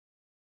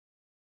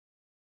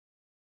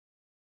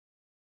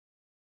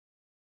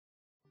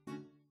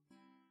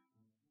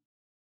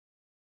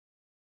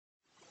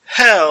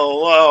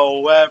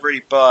Hello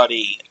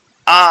everybody,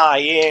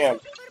 I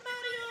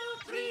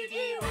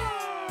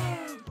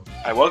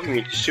welcome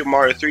you to Super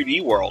Mario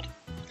 3D World,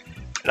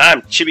 and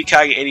I'm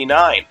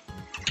Chibikage89,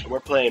 and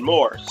we're playing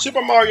more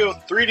Super Mario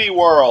 3D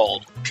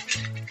World.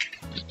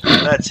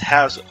 Let's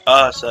have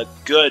us a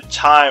good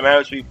time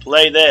as we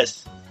play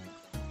this.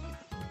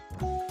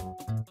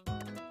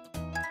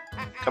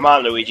 Come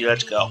on Luigi,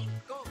 let's go.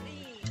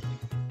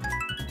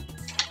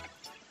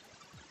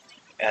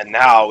 And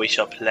now we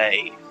shall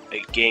play a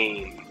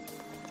game.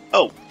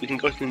 Oh, we can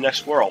go to the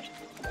next world.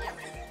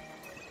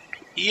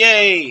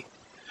 Yay!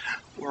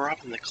 We're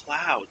up in the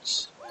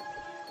clouds.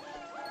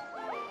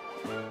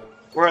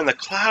 We're in the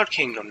Cloud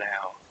Kingdom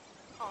now.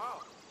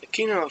 The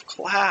Kingdom of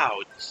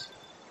Clouds.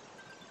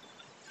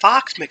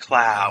 Fox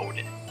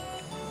McCloud.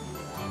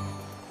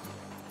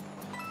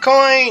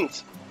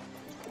 Coins!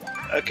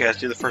 Okay, let's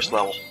do the first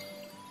level.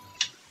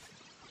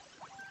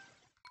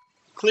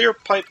 Clear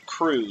Pipe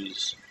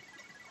Cruise.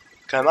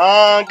 Come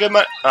on, good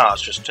money. Oh,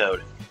 it's just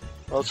Toad.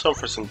 Well, let's hope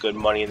for some good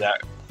money in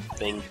that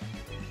thing.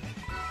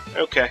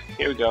 Okay,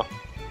 here we go.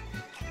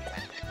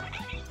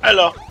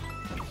 Hello.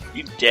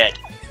 You dead,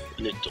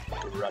 little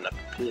piranha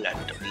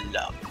plant of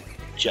love,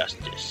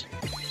 justice.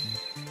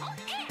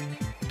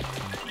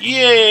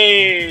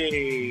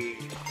 Yay!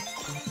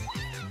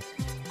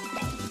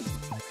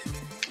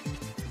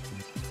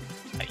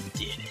 I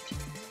did it.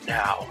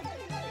 Now.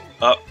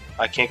 Oh,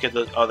 I can't get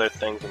the other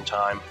things in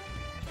time.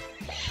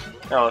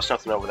 Oh, there's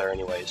nothing over there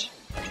anyways.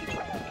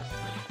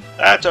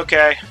 That's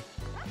okay.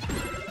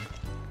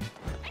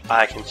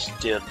 I can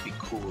still be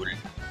cool.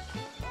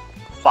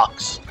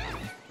 Fox.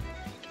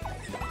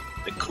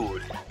 The cool.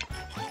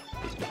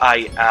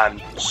 I am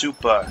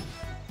super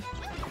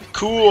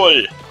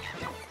cool.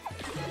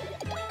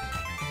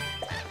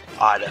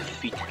 I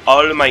defeat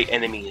all my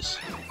enemies.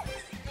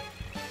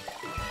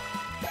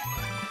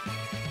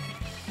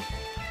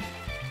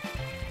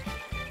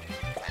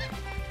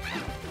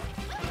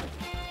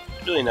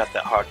 Really not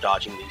that hard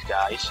dodging these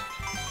guys.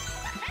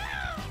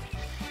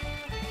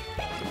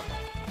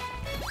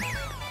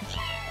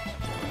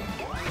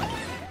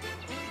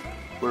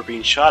 We're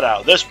being shot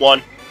out. This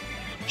one!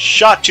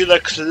 Shot to the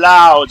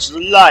clouds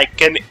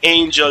like an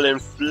angel in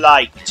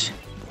flight.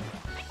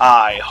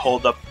 I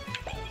hold the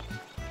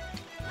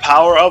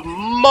power of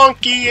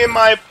monkey in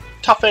my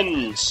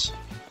tuffins.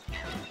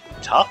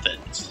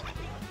 Tuffins?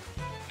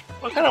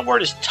 What kind of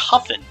word is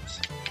tuffins?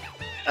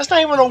 That's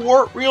not even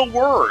a real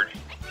word.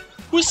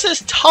 Who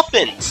says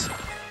tuffins?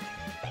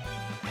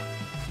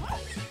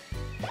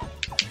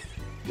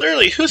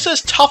 Literally, who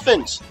says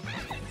tuffins?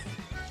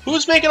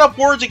 Who's making up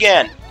words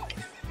again?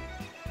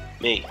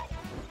 Me.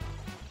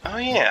 Oh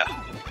yeah.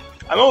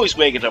 I'm always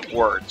making up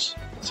words.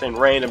 Saying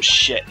random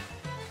shit.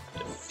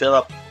 To fill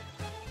up.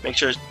 Make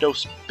sure there's no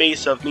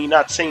space of me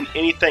not saying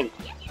anything.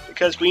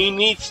 Because we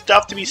need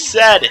stuff to be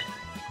said.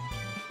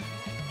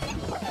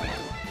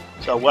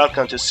 So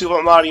welcome to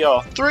Super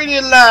Mario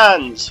 3D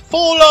Lands,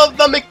 full of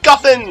the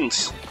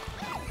MacGuffins!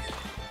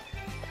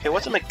 Okay,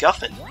 what's a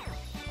MacGuffin?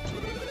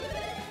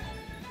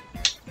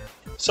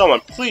 Someone,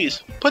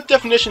 please, put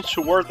definitions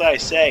to words that I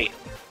say.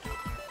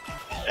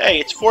 Hey,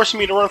 it's forcing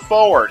me to run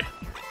forward.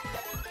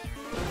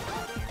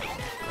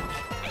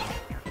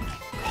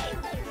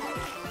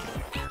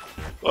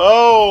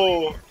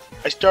 Whoa!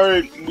 I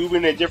started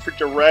moving in different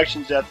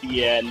directions at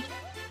the end.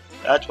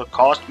 That's what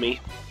cost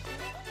me.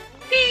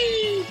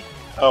 Whee!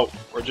 Oh,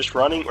 we're just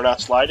running? We're not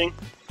sliding?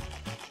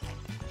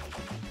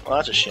 Well,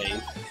 that's a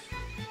shame.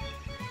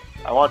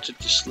 I want it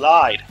to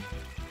slide.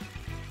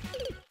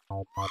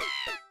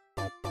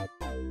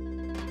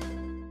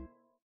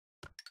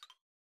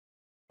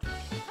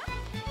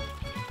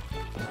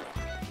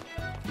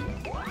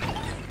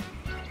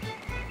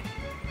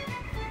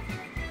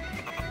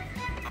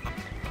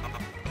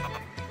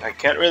 I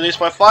can't release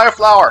my fire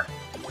flower!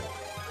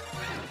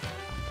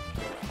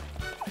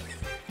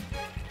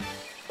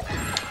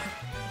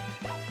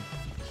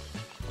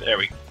 There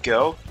we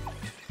go.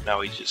 Now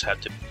we just have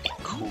to be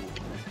cool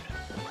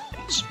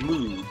and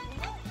smooth.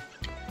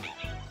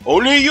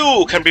 Only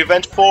you can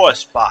prevent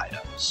forest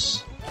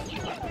fires.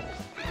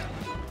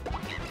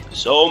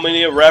 So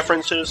many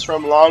references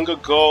from long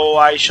ago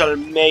I shall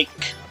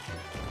make.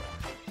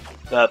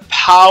 The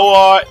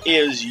power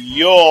is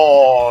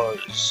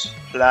yours,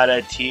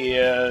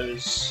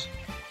 Planeteers.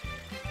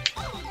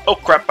 Oh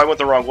crap, I went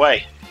the wrong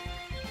way.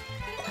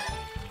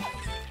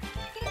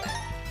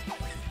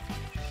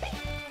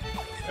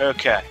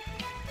 Okay.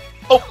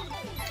 Oh!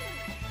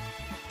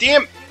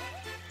 Damn!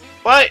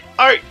 Why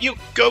are you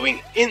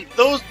going in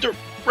those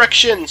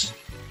directions?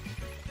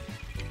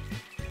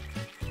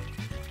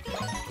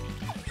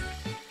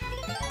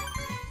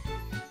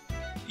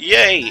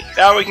 Yay!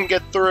 Now we can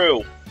get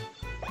through.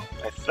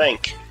 I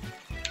think.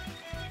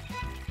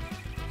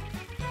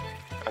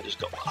 I'll just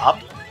go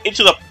up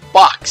into the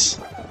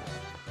box.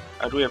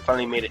 How do we have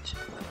finally made it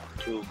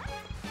to?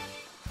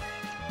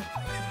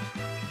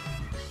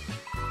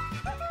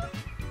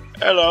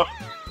 Hello.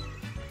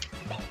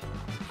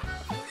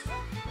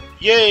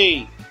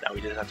 Yay! Now we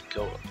just have to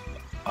go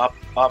up,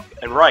 up,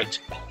 and right.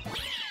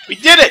 We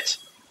did it!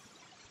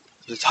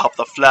 To the top of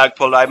the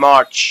flagpole I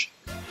march.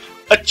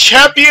 A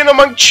champion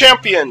among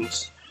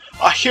champions.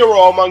 A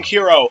hero among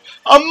heroes.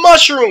 A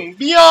mushroom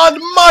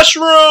beyond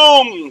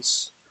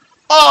mushrooms.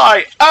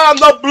 I am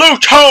the Blue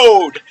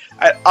Toad,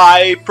 and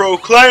I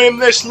proclaim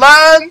this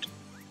land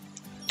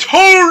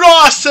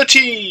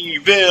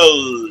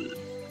Toadicityville.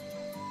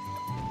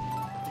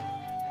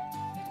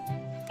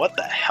 What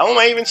the hell am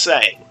I even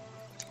saying?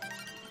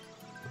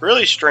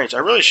 Really strange. I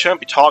really shouldn't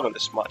be talking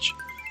this much.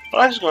 But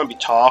I'm just going to be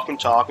talking.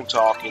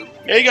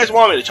 Yeah, you guys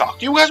want me to talk.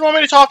 Do you guys want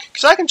me to talk?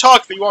 Because I can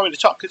talk if you want me to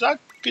talk. Because I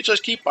could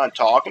just keep on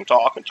talking.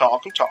 Oh,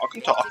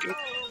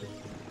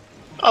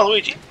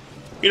 Luigi.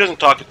 He doesn't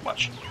talk as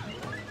much.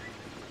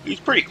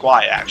 He's pretty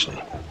quiet,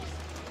 actually.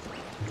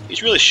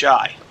 He's really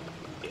shy.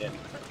 Yeah.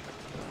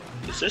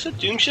 Is this a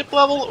Doom Ship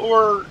level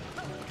or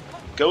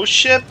Ghost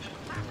Ship?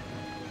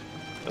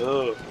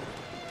 Oh.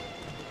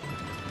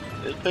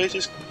 This place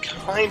is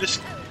kind of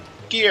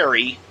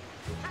scary.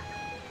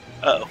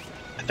 Uh-oh.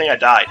 I think I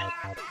died.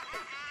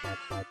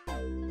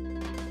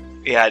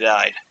 Yeah, I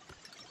died.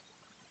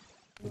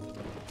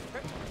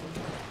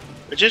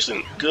 Which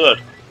isn't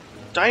good.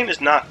 Dying is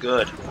not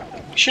good.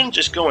 You shouldn't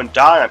just go and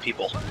die on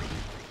people.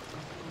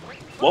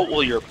 What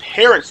will your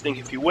parents think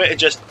if you went and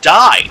just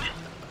died?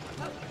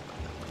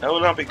 That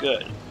would not be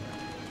good.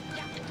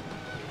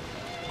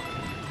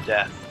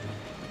 Death.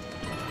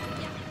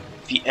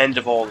 The end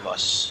of all of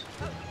us.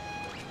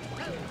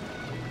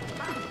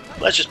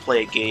 Let's just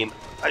play a game.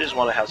 I just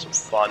want to have some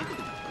fun.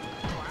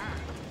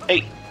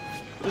 Hey,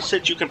 who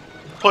said you can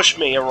push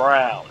me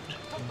around?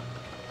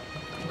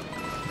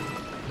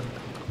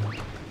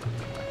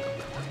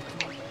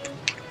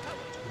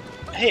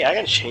 Hey, I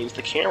gotta change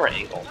the camera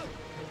angle.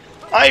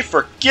 I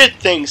forget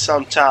things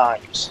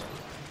sometimes.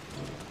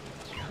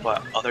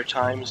 But other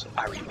times,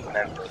 I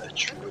remember the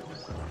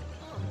truth.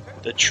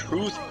 The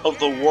truth of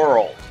the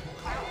world.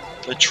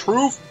 The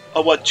truth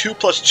of what 2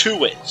 +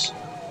 2 is.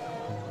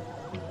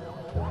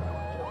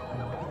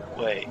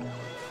 Wait.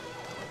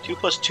 2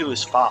 + 2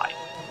 is 5.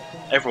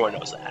 Everyone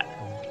knows that.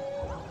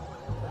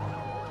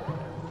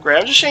 Great,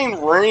 I'm just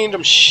saying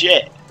random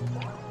shit.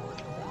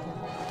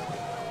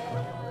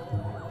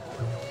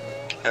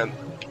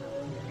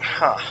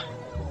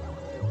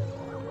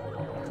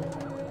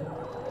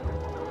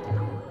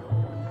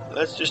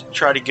 Let's just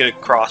try to get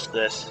across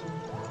this.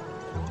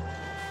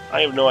 I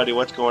have no idea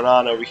what's going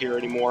on over here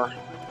anymore.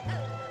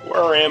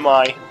 Where am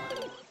I?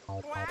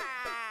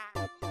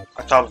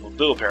 I thought it was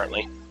Boo,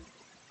 apparently.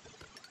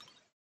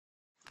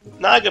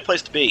 Not a good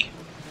place to be.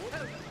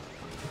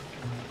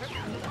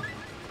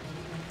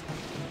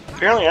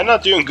 Apparently, I'm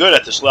not doing good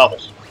at this level.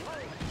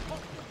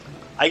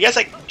 I guess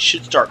I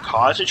should start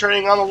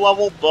concentrating on the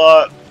level,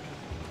 but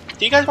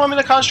do you guys want me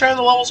to concentrate on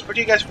the levels, or do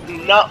you guys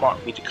not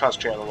want me to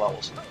concentrate on the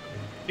levels?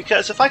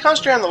 Because if I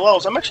concentrate on the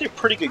levels, I'm actually a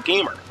pretty good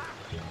gamer.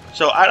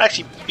 So I'd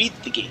actually beat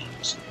the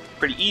games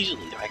pretty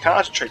easily if I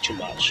concentrate too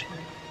much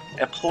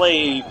and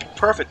play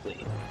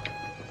perfectly.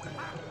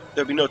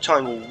 There'd be no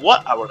telling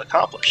what I would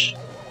accomplish.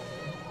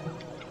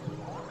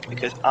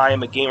 Because I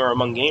am a gamer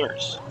among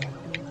gamers.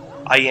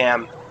 I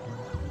am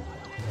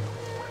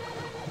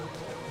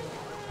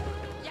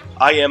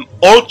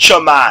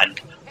Ultraman!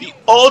 The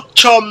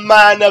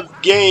Ultraman of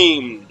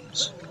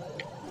games!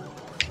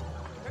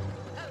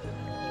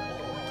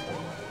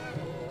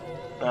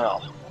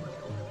 Oh.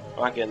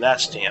 I'm not getting that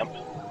stamp.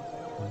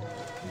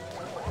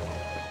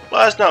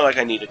 Well, it's not like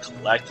I need to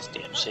collect the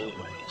stamps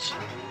anyways.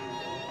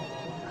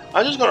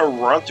 I'm just gonna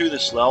run through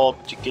this level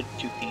to get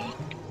to the...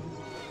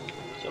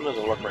 Something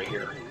doesn't look right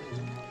here.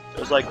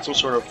 There's like some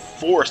sort of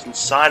force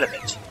inside of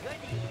it.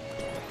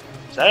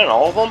 Is that in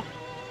all of them?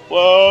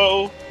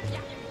 Whoa!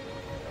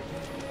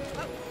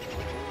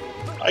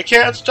 I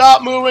can't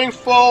stop moving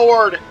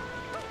forward!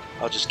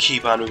 I'll just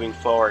keep on moving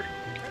forward.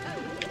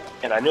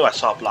 And I knew I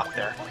saw a block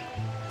there.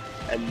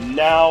 And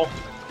now...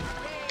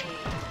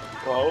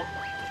 Whoa.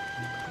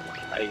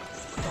 I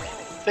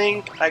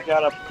think I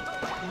gotta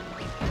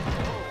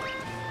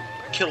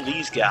kill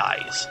these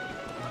guys.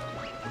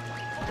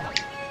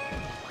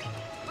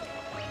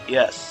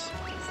 Yes.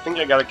 I think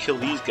I gotta kill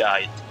these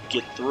guys to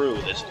get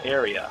through this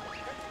area.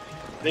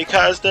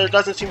 Because there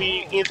doesn't seem to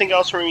be anything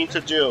else for me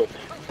to do.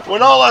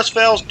 When all else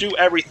fails, do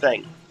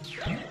everything.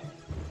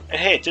 And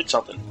hey, it did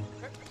something.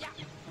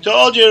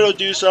 Told you it'll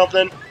do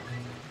something.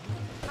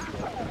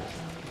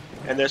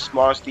 And this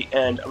marks the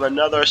end of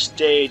another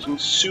stage in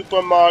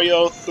Super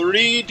Mario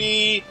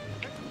 3D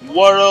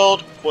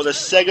World for the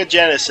Sega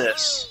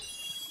Genesis.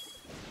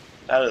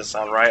 That doesn't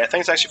sound right. I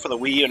think it's actually for the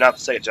Wii U, not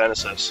the Sega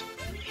Genesis.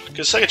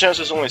 Because Sega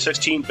Genesis is only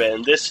 16-bit,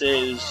 and this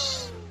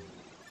is...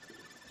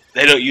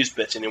 They don't use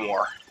bits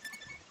anymore.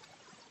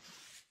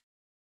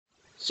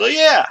 So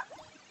yeah,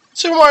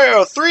 Super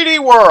Mario 3D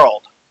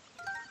World.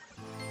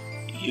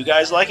 You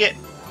guys like it?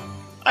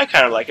 I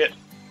kind of like it.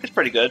 It's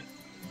pretty good.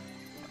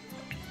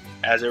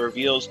 As it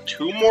reveals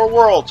 2 more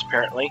worlds,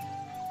 apparently.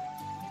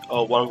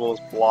 Oh, one of them was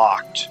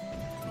blocked.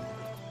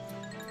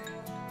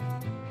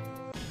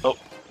 Oh.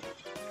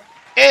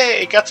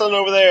 Hey, got something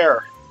over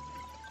there!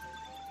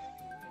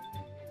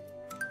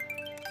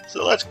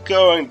 So let's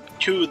go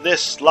into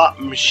this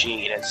slot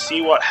machine and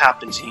see what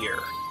happens here.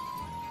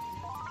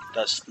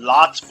 The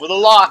slots for the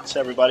lots,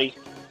 everybody.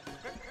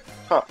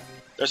 Huh.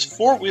 There's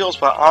 4 wheels,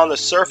 but on the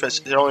surface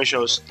it only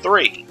shows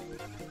 3.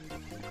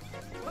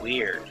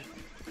 Weird.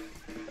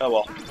 Oh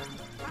well.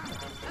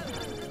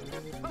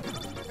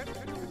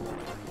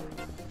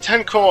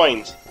 10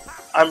 coins!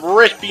 I'm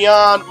rich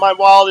beyond my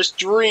wildest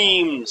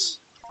dreams!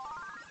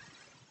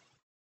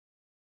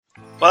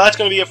 Well, that's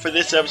going to be it for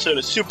this episode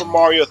of Super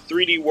Mario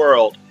 3D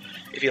World.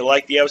 If you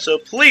liked the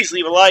episode, please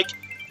leave a like.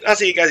 I'll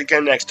see you guys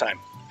again next time.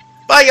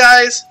 Bye,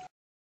 guys!